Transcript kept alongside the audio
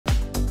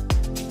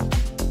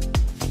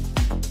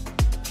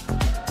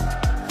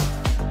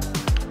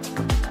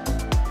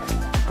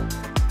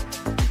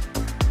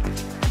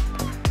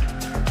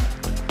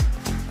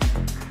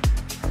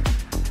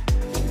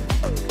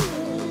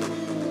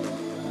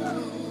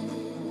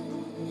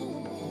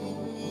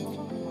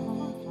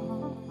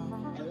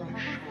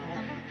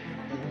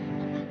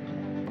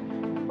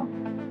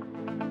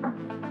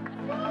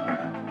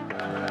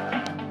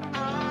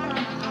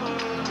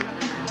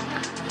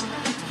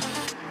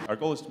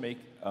goal is to make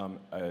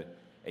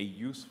a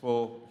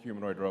useful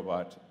humanoid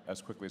robot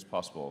as quickly as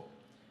possible.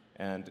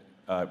 And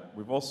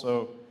we've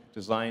also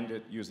designed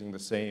it using the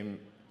same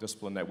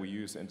discipline that we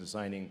use in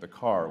designing the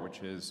car,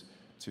 which is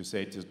to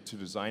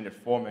design it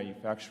for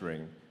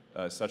manufacturing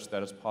such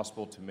that it's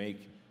possible to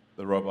make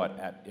the robot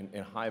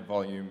in high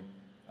volume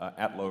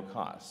at low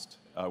cost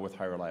with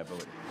high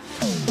reliability.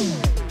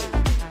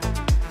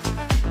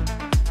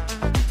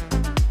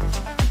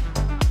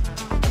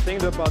 I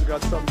think the bot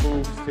got some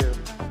moves too.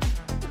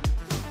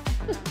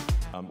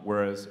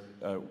 Whereas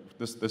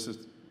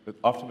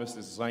Optimus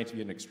is designed to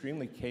be an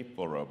extremely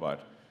capable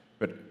robot,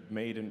 but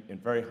made in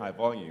very high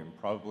volume,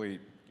 probably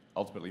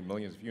ultimately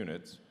millions of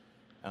units,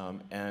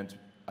 and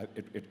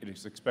it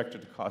is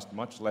expected to cost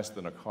much less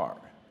than a car.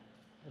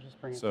 I'll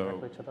just bring it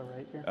directly to the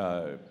right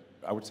here.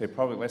 I would say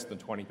probably less than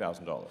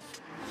 $20,000.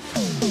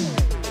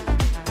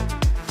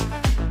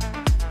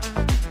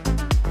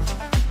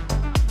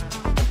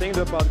 I think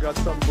the bot got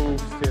some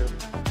moves too.